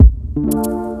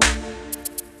Hello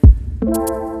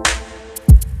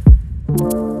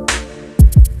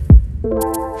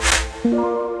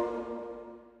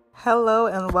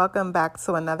and welcome back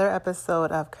to another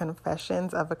episode of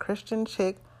Confessions of a Christian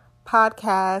Chick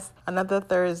podcast. Another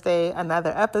Thursday,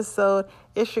 another episode.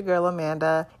 It's your girl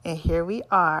Amanda, and here we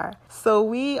are. So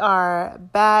we are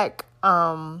back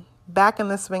in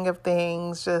the swing of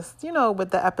things, just, with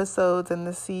the episodes and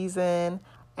the season,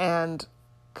 and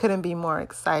couldn't be more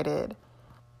excited.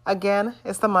 Again,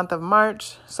 it's the month of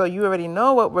March, so you already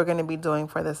know what we're going to be doing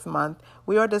for this month.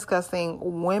 We are discussing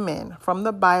women from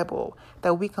the Bible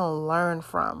that we can learn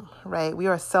from, right? We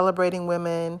are celebrating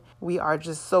women. We are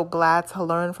just so glad to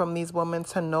learn from these women,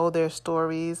 to know their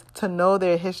stories, to know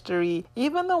their history,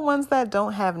 even the ones that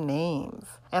don't have names.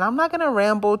 And I'm not going to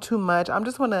ramble too much. I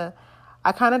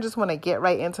kind of just want to get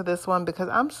right into this one because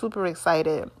I'm super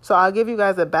excited. So I'll give you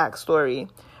guys a backstory.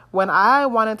 When I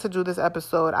wanted to do this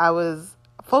episode, I was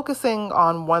focusing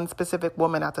on one specific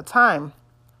woman at the time.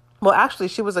 Well, actually,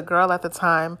 she was a girl at the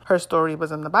time. Her story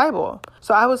was in the Bible.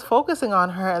 So I was focusing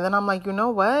on her, and then I'm like, you know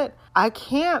what? I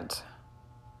can't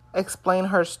explain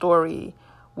her story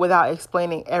without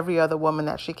explaining every other woman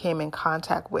that she came in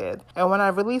contact with. And when I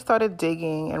really started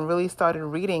digging and really started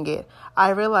reading it,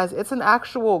 I realized it's an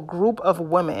actual group of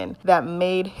women that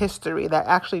made history, that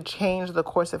actually changed the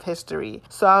course of history.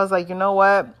 So I was like, you know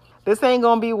what? This ain't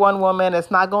going to be one woman.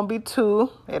 It's not going to be two.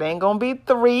 It ain't going to be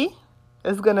three.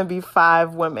 It's going to be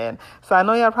 5 women. So I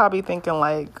know y'all probably thinking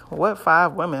like, what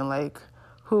 5 women? Like,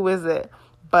 who is it?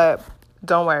 But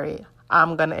don't worry.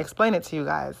 I'm going to explain it to you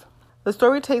guys. The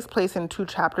story takes place in 2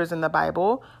 chapters in the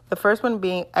Bible. The first one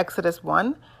being Exodus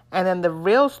 1. And then the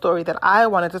real story that I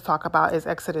wanted to talk about is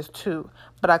Exodus 2.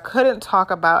 But I couldn't talk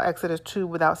about Exodus 2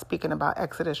 without speaking about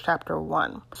Exodus chapter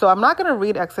 1. So I'm not going to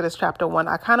read Exodus chapter 1.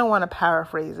 I kind of want to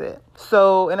paraphrase it.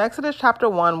 So in Exodus chapter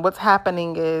 1, what's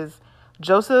happening is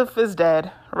Joseph is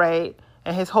dead, right?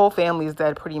 And his whole family is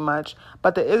dead pretty much.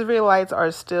 But the Israelites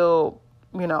are still,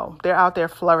 they're out there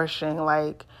flourishing.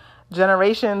 Like,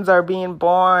 generations are being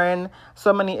born.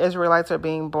 So many Israelites are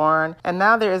being born. And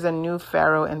now there is a new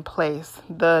Pharaoh in place.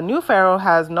 The new Pharaoh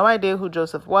has no idea who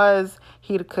Joseph was.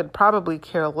 He could probably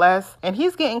care less. And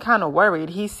he's getting kind of worried.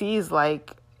 He sees the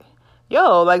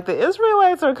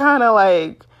Israelites are kind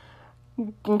of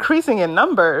increasing in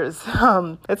numbers.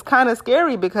 It's kind of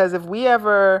scary because if we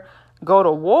ever go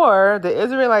to war, the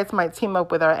Israelites might team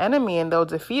up with our enemy and they'll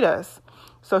defeat us.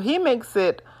 So he makes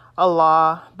it a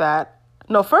law that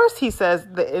first he says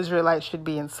the Israelites should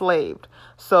be enslaved.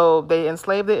 So they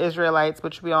enslaved the Israelites,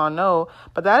 which we all know,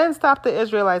 but that didn't stop the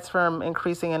Israelites from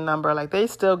increasing in number. Like, they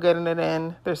still getting it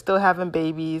in. They're still having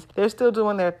babies. They're still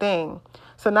doing their thing.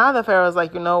 So now the Pharaoh's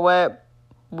like, you know what?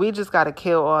 We just got to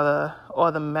kill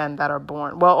all the men that are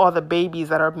born. Well, all the babies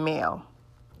that are male.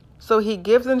 So he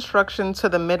gives instruction to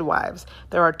the midwives.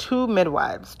 There are 2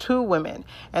 midwives, 2 women.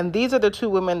 And these are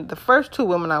the first 2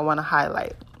 women I want to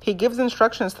highlight. He gives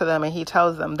instructions to them and he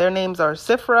tells them their names are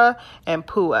Sifra and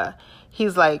Pua.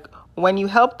 He's like, when you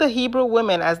help the Hebrew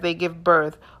women as they give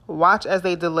birth, watch as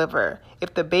they deliver.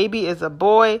 If the baby is a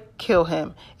boy, kill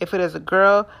him. If it is a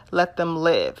girl, let them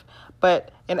live.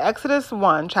 But in Exodus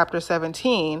 1, chapter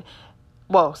 17,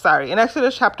 in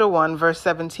Exodus chapter 1, verse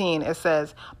 17, it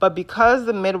says, but because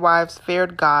the midwives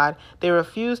feared God, they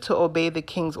refused to obey the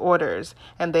king's orders,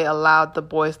 and they allowed the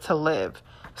boys to live.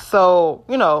 So,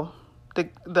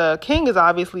 the king is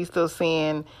obviously still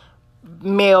seeing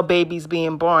male babies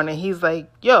being born. And he's like,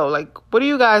 what are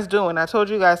you guys doing? I told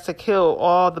you guys to kill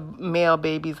all the male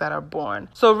babies that are born.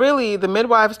 So really, the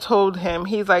midwives told him,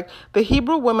 he's like, the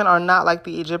Hebrew women are not like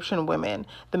the Egyptian women.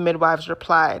 The midwives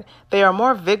replied, they are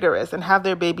more vigorous and have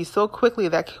their babies so quickly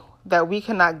that we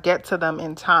cannot get to them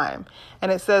in time.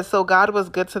 And it says, so God was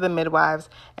good to the midwives,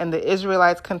 and the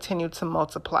Israelites continued to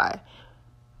multiply,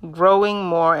 growing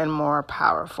more and more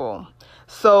powerful.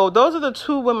 So those are the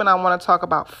 2 women I want to talk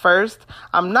about first.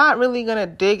 I'm not really going to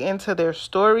dig into their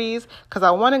stories because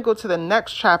I want to go to the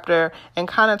next chapter and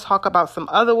kind of talk about some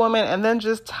other women and then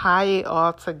just tie it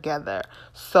all together.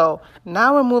 So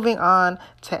now we're moving on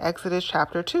to Exodus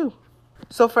chapter 2.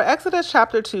 So for Exodus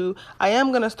chapter 2, I am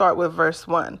going to start with verse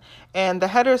 1. And the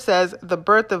header says, the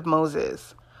birth of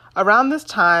Moses. Around this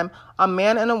time, a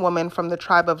man and a woman from the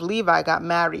tribe of Levi got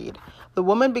married. The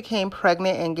woman became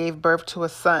pregnant and gave birth to a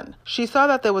son. She saw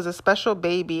that there was a special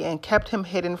baby and kept him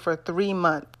hidden for 3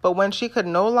 months. But when she could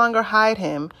no longer hide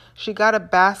him, she got a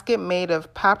basket made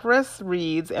of papyrus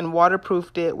reeds and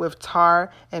waterproofed it with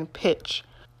tar and pitch.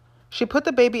 She put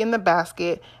the baby in the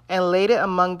basket and laid it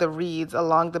among the reeds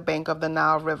along the bank of the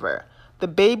Nile River. The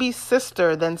baby's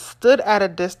sister then stood at a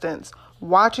distance,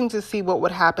 watching to see what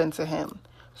would happen to him.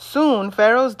 Soon,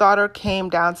 Pharaoh's daughter came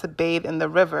down to bathe in the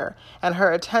river, and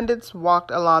her attendants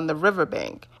walked along the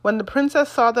riverbank. When the princess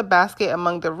saw the basket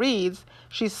among the reeds,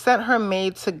 she sent her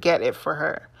maid to get it for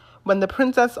her. When the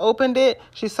princess opened it,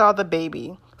 she saw the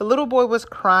baby. The little boy was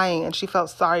crying, and she felt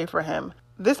sorry for him.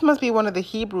 "This must be one of the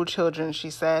Hebrew children,"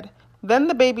 she said. Then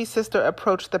the baby's sister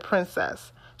approached the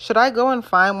princess. "Should I go and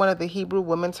find one of the Hebrew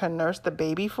women to nurse the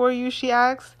baby for you?" she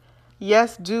asked.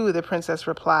 "Yes, do," the princess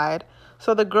replied.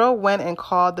 So the girl went and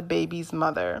called the baby's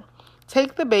mother.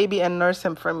 "Take the baby and nurse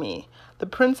him for me." The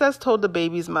princess told the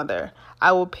baby's mother,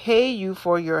 "I will pay you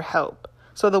for your help."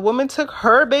 So the woman took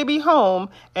her baby home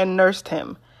and nursed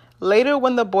him. Later,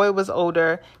 when the boy was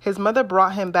older, his mother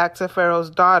brought him back to Pharaoh's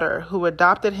daughter, who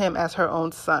adopted him as her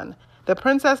own son. The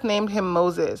princess named him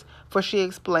Moses, for she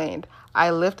explained, "I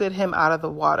lifted him out of the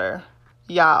water."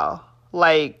 Y'all,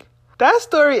 that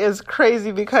story is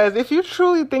crazy, because if you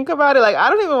truly think about it, I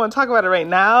don't even want to talk about it right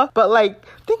now, but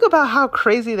think about how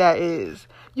crazy that is.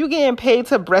 You getting paid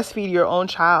to breastfeed your own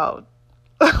child.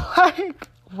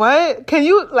 What? Can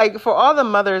you, for all the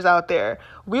mothers out there,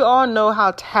 we all know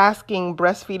how tasking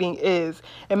breastfeeding is.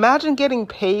 Imagine getting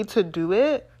paid to do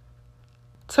it,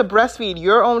 to breastfeed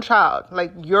your own child,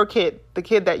 your kid, the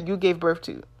kid that you gave birth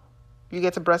to. You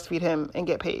get to breastfeed him and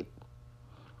get paid.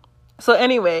 So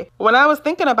anyway, when I was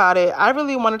thinking about it, I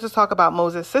really wanted to talk about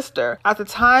Moses' sister. At the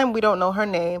time, we don't know her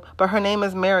name, but her name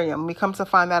is Miriam. We come to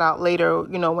find that out later,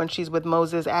 when she's with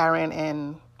Moses, Aaron,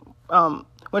 and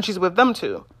when she's with them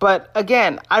two. But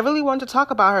again, I really wanted to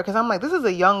talk about her because I'm this is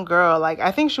a young girl.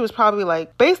 I think she was probably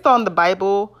based on the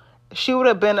Bible, she would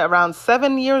have been around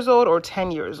 7 years old or 10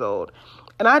 years old.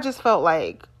 And I just felt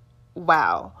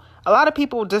wow. A lot of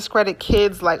people discredit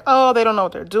kids oh, they don't know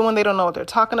what they're doing. They don't know what they're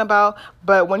talking about.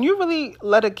 But when you really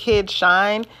let a kid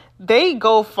shine, they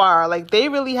go far. They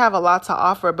really have a lot to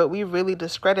offer, but we really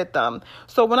discredit them.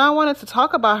 So when I wanted to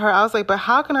talk about her, I was but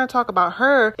how can I talk about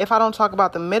her if I don't talk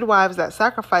about the midwives that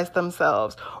sacrificed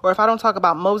themselves? Or if I don't talk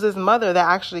about Moses' mother that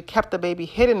actually kept the baby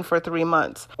hidden for 3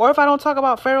 months? Or if I don't talk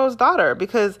about Pharaoh's daughter?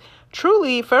 Because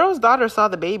truly, Pharaoh's daughter saw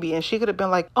the baby and she could have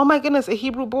been "Oh my goodness, a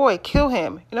Hebrew boy, kill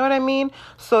him." You know what I mean?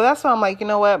 So that's why I'm you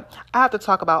know what? I have to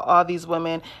talk about all these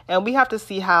women, and we have to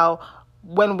see how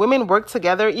when women work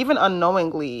together, even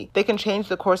unknowingly, they can change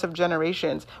the course of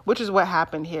generations, which is what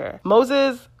happened here.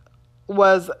 Moses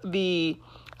was the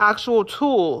actual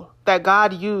tool that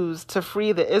God used to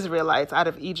free the Israelites out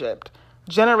of Egypt.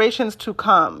 Generations to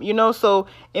come, so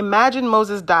imagine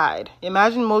Moses died.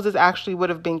 Imagine Moses actually would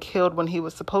have been killed when he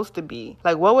was supposed to be.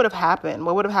 What would have happened?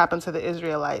 What would have happened to the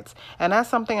Israelites? And that's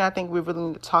something I think we really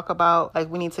need to talk about,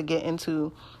 we need to get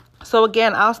into. So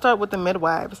again, I'll start with the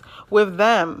midwives. With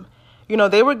them,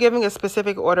 they were giving a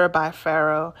specific order by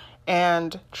Pharaoh,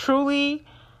 and truly,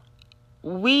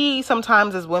 we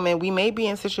sometimes as women, we may be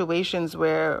in situations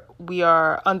where we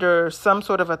are under some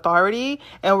sort of authority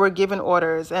and we're given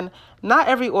orders, and not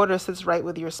every order sits right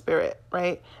with your spirit,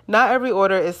 right? Not every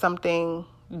order is something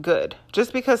good.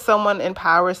 Just because someone in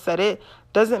power said it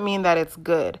doesn't mean that it's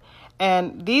good.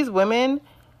 And these women,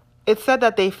 it said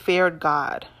that they feared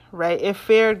God, right? It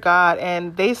feared God,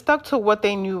 and they stuck to what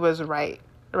they knew was right,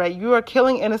 right? You are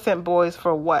killing innocent boys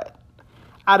for what?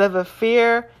 Out of a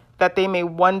fear that they may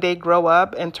one day grow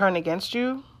up and turn against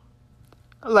you?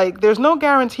 There's no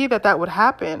guarantee that that would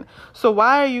happen. So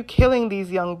why are you killing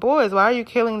these young boys? Why are you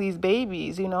killing these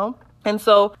babies, And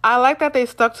so I like that they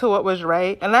stuck to what was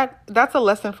right. And that's a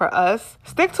lesson for us.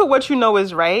 Stick to what you know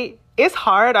is right. It's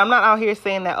hard. I'm not out here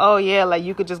saying that, oh yeah,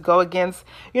 you could just go against,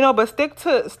 but stick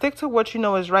to what you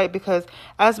know is right, because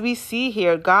as we see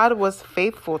here, God was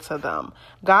faithful to them.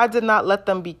 God did not let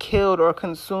them be killed or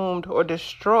consumed or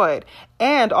destroyed.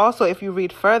 And also, if you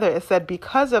read further, it said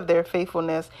because of their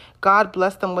faithfulness, God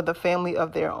blessed them with a family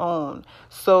of their own.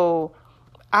 So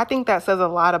I think that says a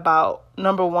lot about,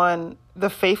 number one, the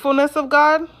faithfulness of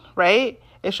God, right?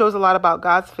 It shows a lot about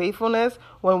God's faithfulness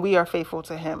when we are faithful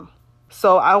to him.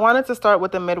 So I wanted to start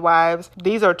with the midwives.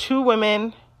 These are two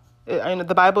women.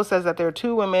 The Bible says that there are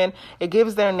two women. It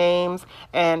gives their names.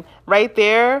 And right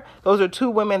there, those are two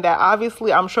women that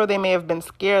obviously, I'm sure they may have been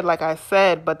scared, like I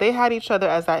said, but they had each other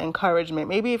as that encouragement.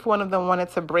 Maybe if one of them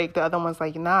wanted to break, the other one's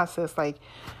nah, sis,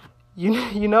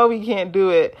 we can't do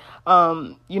it.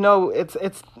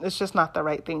 It's just not the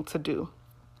right thing to do.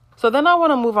 So then I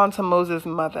want to move on to Moses'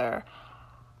 mother.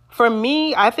 For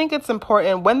me, I think it's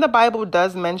important when the Bible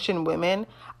does mention women,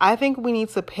 I think we need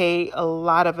to pay a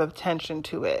lot of attention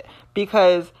to it,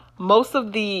 because most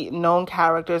of the known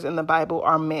characters in the Bible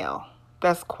are male.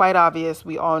 That's quite obvious.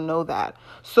 We all know that.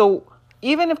 So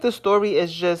even if the story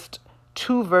is just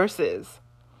 2 verses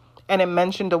and it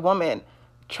mentioned a woman,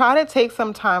 try to take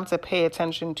some time to pay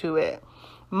attention to it.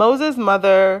 Moses'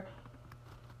 mother,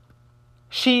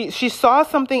 she saw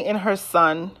something in her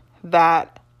son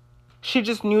that she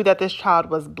just knew that this child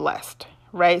was blessed,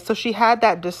 right? So she had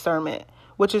that discernment,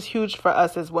 which is huge for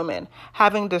us as women,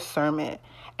 having discernment.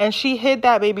 And she hid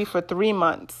that baby for 3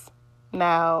 months.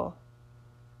 Now,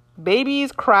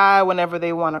 babies cry whenever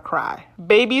they want to cry.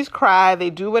 Babies cry, they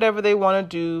do whatever they want to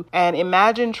do. And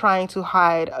imagine trying to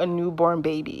hide a newborn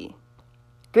baby.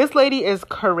 This lady is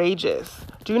courageous.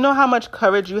 Do you know how much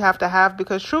courage you have to have?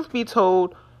 Because truth be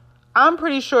told, I'm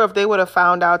pretty sure if they would have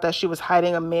found out that she was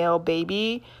hiding a male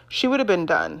baby, she would have been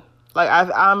done. Like,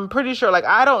 I'm pretty sure, like,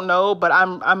 I don't know, but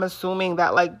I'm assuming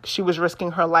that, like, she was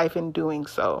risking her life in doing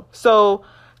so. So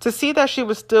to see that she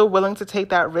was still willing to take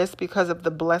that risk because of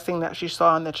the blessing that she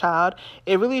saw in the child,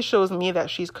 it really shows me that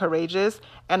she's courageous.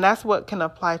 And that's what can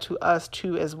apply to us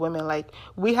too as women. Like,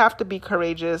 we have to be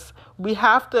courageous. We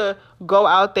have to go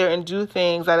out there and do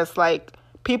things that it's like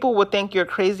people would think you're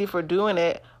crazy for doing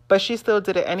it, but she still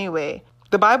did it anyway.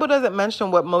 The Bible doesn't mention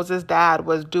what Moses' dad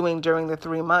was doing during the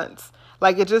 3 months.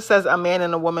 Like, it just says a man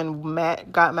and a woman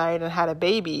met, got married, and had a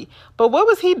baby. But what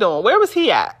was he doing? Where was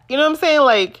he at? You know what I'm saying?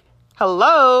 Like,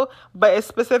 hello? But it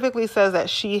specifically says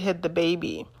that she hid the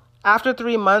baby. After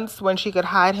 3 months, when she could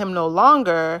hide him no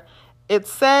longer, it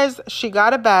says she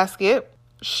got a basket.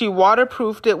 She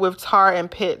waterproofed it with tar and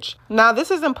pitch. Now, this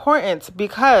is important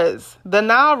because the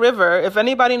Nile River, if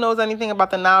anybody knows anything about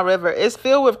the Nile River, is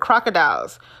filled with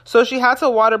crocodiles. So she had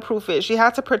to waterproof it. She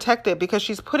had to protect it because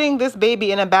she's putting this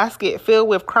baby in a basket filled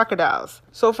with crocodiles.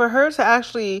 So for her to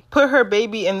actually put her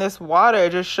baby in this water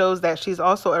just shows that she's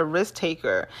also a risk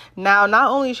taker. Now, not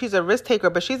only she's a risk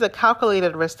taker, but she's a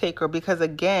calculated risk taker because,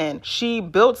 again, she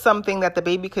built something that the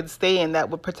baby could stay in that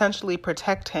would potentially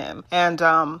protect him. And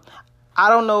I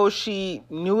don't know if she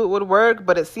knew it would work,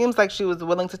 but it seems like she was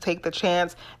willing to take the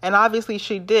chance. And obviously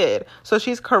she did. So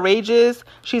she's courageous.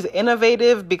 She's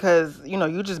innovative because, you know,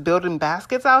 you just building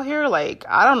baskets out here. Like,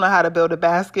 I don't know how to build a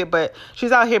basket, but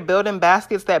she's out here building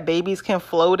baskets that babies can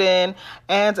float in.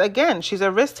 And again, she's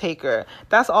a risk taker.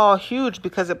 That's all huge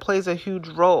because it plays a huge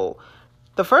role.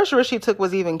 The first risk she took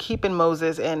was even keeping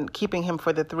Moses and keeping him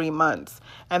for the 3 months.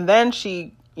 And then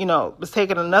she, you know, was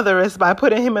taking another risk by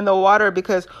putting him in the water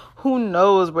because who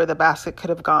knows where the basket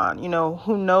could have gone? You know,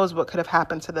 who knows what could have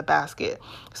happened to the basket?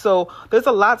 So there's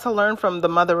a lot to learn from the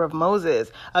mother of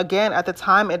Moses. Again, at the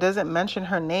time, it doesn't mention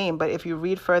her name, but if you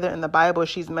read further in the Bible,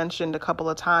 she's mentioned a couple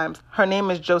of times. Her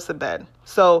name is Jochebed.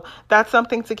 So that's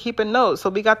something to keep in note. So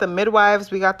we got the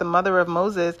midwives, we got the mother of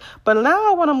Moses, but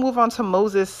now I want to move on to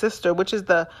Moses' sister, which is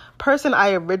the person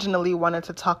I originally wanted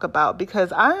to talk about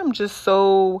because I am just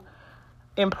so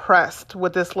impressed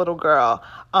with this little girl.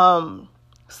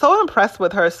 So impressed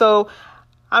with her. So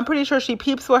I'm pretty sure she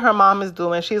peeps what her mom is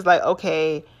doing. She's like,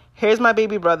 okay, here's my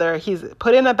baby brother. He's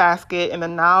put in a basket in the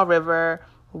Nile River.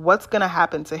 What's going to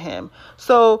happen to him?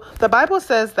 So the Bible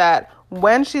says that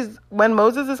when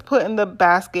Moses is put in the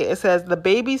basket, it says the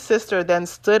baby's sister then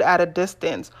stood at a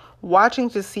distance, watching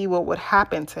to see what would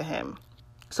happen to him.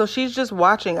 So she's just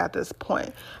watching at this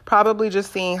point, probably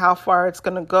just seeing how far it's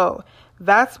going to go.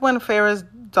 That's when Pharaoh's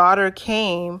daughter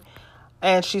came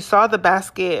and she saw the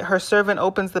basket. Her servant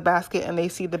opens the basket and they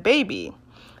see the baby.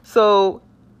 So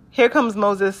here comes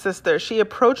Moses' sister. She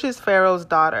approaches Pharaoh's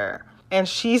daughter and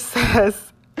she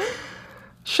says,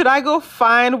 should I go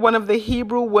find one of the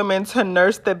Hebrew women to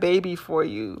nurse the baby for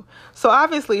you? So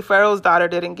obviously Pharaoh's daughter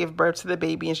didn't give birth to the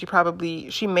baby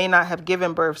and she may not have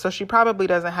given birth. So she probably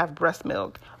doesn't have breast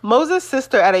milk. Moses'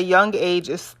 sister at a young age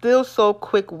is still so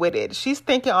quick-witted. She's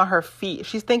thinking on her feet.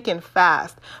 She's thinking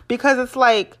fast because it's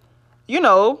like, you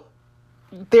know,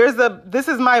 this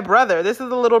is my brother. This is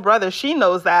the little brother. She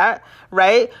knows that,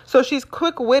 right? So she's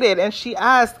quick-witted and she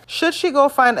asked, should she go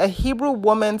find a Hebrew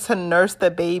woman to nurse the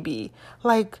baby?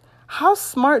 Like, how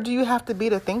smart do you have to be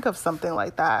to think of something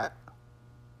like that?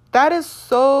 That is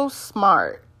so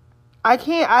smart. I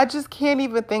just can't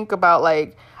even think about,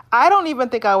 like, I don't even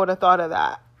think I would have thought of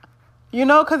that, you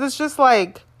know, because it's just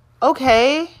like,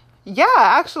 okay, yeah,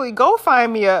 actually go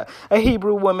find me a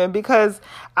Hebrew woman because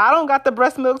I don't got the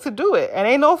breast milk to do it. And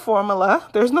ain't no formula.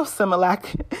 There's no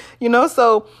Similac, you know,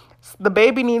 so the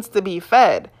baby needs to be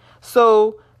fed.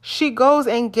 So she goes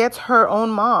and gets her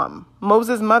own mom,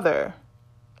 Moses' mother.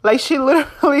 Like she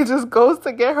literally just goes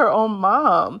to get her own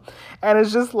mom. And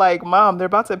it's just like, Mom, they're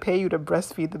about to pay you to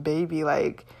breastfeed the baby.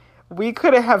 Like we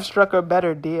couldn't have struck a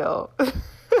better deal.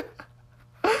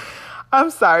 I'm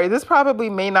sorry, this probably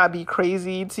may not be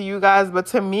crazy to you guys, but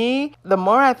to me, the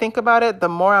more I think about it, the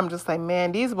more I'm just like,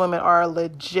 man, these women are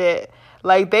legit.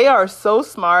 Like, they are so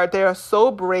smart. They are so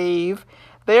brave.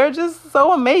 They're just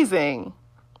so amazing.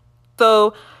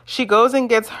 So She goes and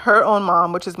gets her own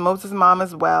mom, which is Moses' mom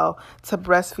as well, to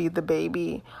breastfeed the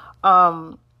baby.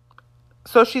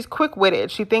 So she's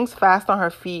quick-witted. She thinks fast on her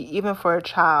feet, even for a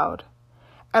child.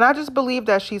 And I just believe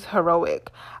that she's heroic.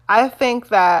 I think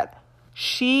that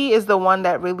she is the one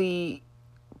that really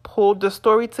pulled the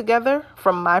story together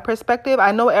from my perspective.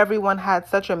 I know everyone had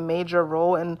such a major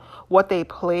role in what they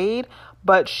played,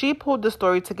 but she pulled the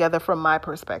story together from my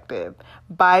perspective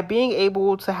by being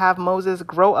able to have Moses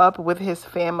grow up with his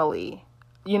family,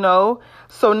 you know?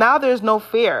 So now there's no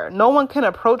fear. No one can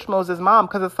approach Moses' mom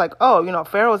because it's like, oh, you know,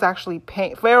 Pharaoh's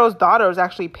daughter is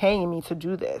actually paying me to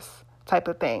do this type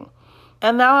of thing.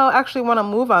 And now I actually want to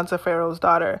move on to Pharaoh's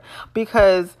daughter,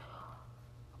 because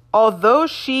although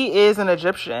she is an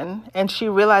Egyptian and she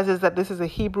realizes that this is a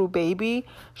Hebrew baby,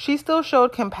 she still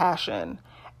showed compassion.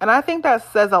 And I think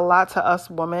that says a lot to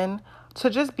us women, to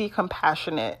just be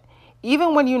compassionate.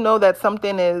 Even when you know that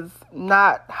something is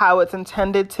not how it's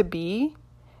intended to be,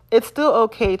 it's still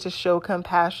okay to show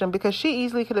compassion, because she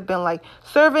easily could have been like,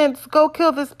 servants, go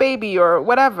kill this baby or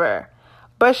whatever.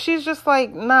 But she's just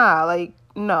like, nah, like,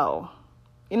 no.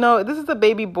 You know, this is a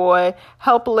baby boy,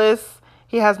 helpless.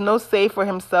 He has no say for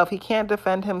himself. He can't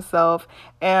defend himself.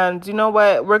 And you know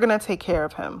what? We're going to take care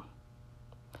of him.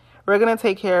 We're going to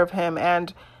take care of him.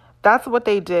 And that's what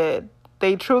they did.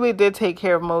 They truly did take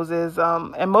care of Moses.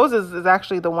 And Moses is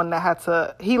actually the one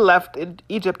that he left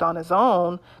Egypt on his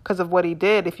own because of what he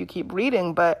did, if you keep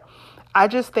reading. But I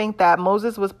just think that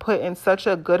Moses was put in such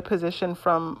a good position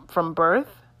from birth.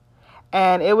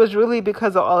 And it was really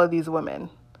because of all of these women.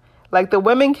 Like, the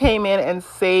women came in and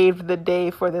saved the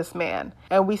day for this man.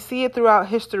 And we see it throughout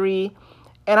history.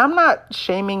 And I'm not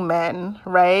shaming men,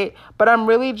 right? But I'm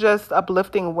really just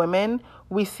uplifting women.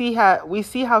 We see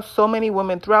how so many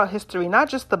women throughout history, not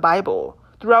just the Bible,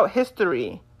 throughout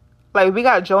history, like we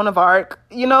got Joan of Arc,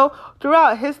 you know,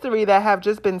 throughout history, that have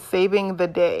just been saving the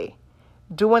day,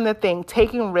 doing the thing,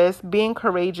 taking risks, being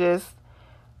courageous,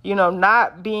 you know,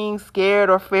 not being scared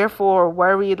or fearful or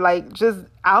worried, like just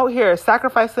out here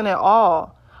sacrificing it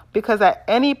all. Because at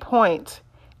any point,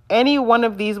 any one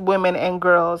of these women and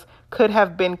girls could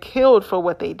have been killed for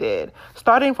what they did,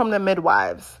 starting from the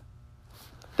midwives.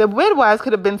 The midwives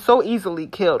could have been so easily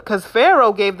killed because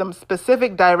Pharaoh gave them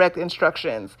specific direct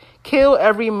instructions. Kill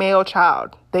every male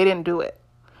child. They didn't do it.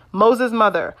 Moses'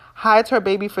 mother hides her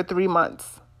baby for 3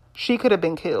 months. She could have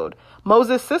been killed.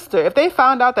 Moses' sister, if they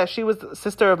found out that she was the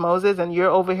sister of Moses and you're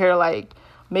over here like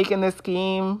making this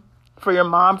scheme for your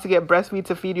mom to get breastfeed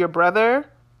to feed your brother,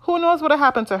 who knows what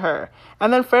happened to her?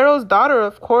 And then Pharaoh's daughter,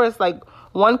 of course, like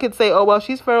one could say, oh, well,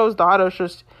 she's Pharaoh's daughter,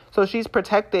 so she's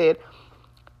protected.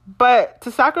 But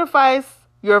to sacrifice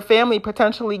your family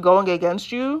potentially going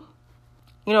against you,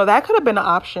 you know, that could have been an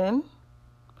option.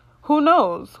 Who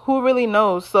knows? Who really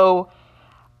knows? So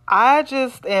I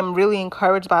just am really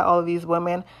encouraged by all of these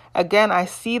women. Again, I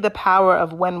see the power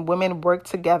of when women work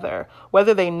together,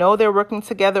 whether they know they're working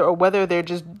together or whether they're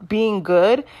just being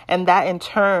good. And that in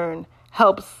turn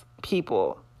helps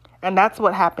people. And that's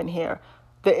what happened here.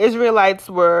 The Israelites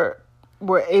were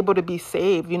able to be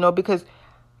saved, you know, because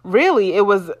really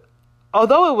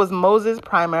although it was Moses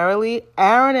primarily,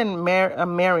 Aaron and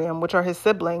Miriam, which are his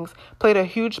siblings, played a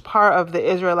huge part of the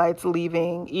Israelites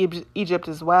leaving Egypt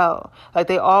as well. Like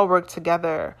they all worked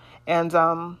together. And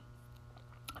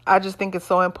I just think it's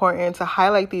so important to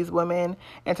highlight these women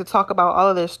and to talk about all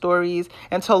of their stories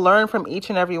and to learn from each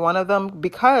and every one of them,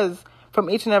 because from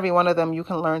each and every one of them, you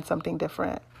can learn something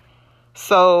different.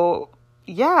 So,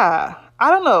 yeah,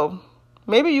 I don't know.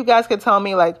 Maybe you guys could tell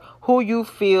me like who you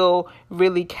feel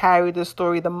really carried the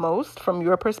story the most from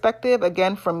your perspective.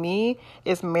 Again, for me,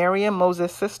 it's Miriam,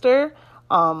 Moses' sister.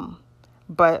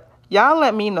 But y'all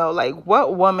let me know like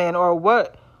what woman or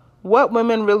what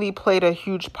women really played a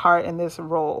huge part in this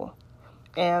role.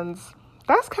 And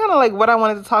that's kind of like what I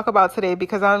wanted to talk about today,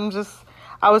 because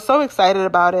I was so excited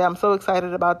about it. I'm so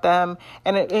excited about them.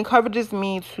 And it encourages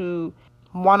me to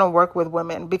want to work with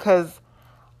women, because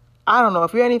I don't know,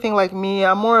 if you're anything like me,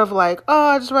 I'm more of like, oh,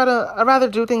 I'd rather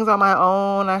do things on my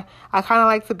own. I kind of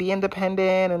like to be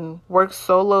independent and work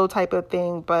solo type of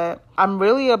thing. But I'm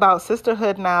really about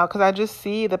sisterhood now, because I just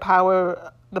see the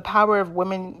power of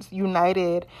women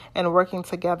united and working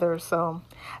together. So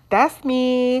that's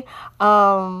me.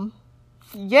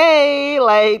 Yay.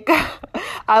 Like,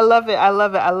 I love it. I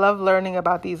love learning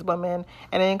about these women,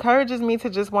 and it encourages me to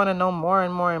just want to know more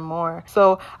and more and more.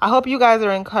 So I hope you guys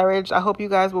are encouraged. I hope you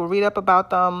guys will read up about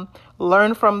them,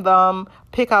 learn from them,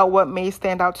 pick out what may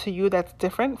stand out to you that's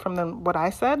different from what I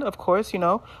said. Of course, you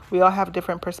know, we all have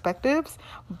different perspectives,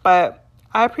 but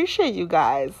I appreciate you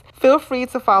guys. Feel free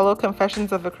to follow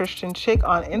Confessions of a Christian Chick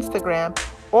on Instagram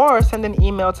or send an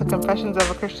email to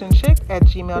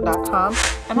confessionsofaChristianChick@gmail.com,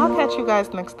 and I'll catch you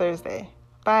guys next Thursday.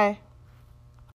 Bye.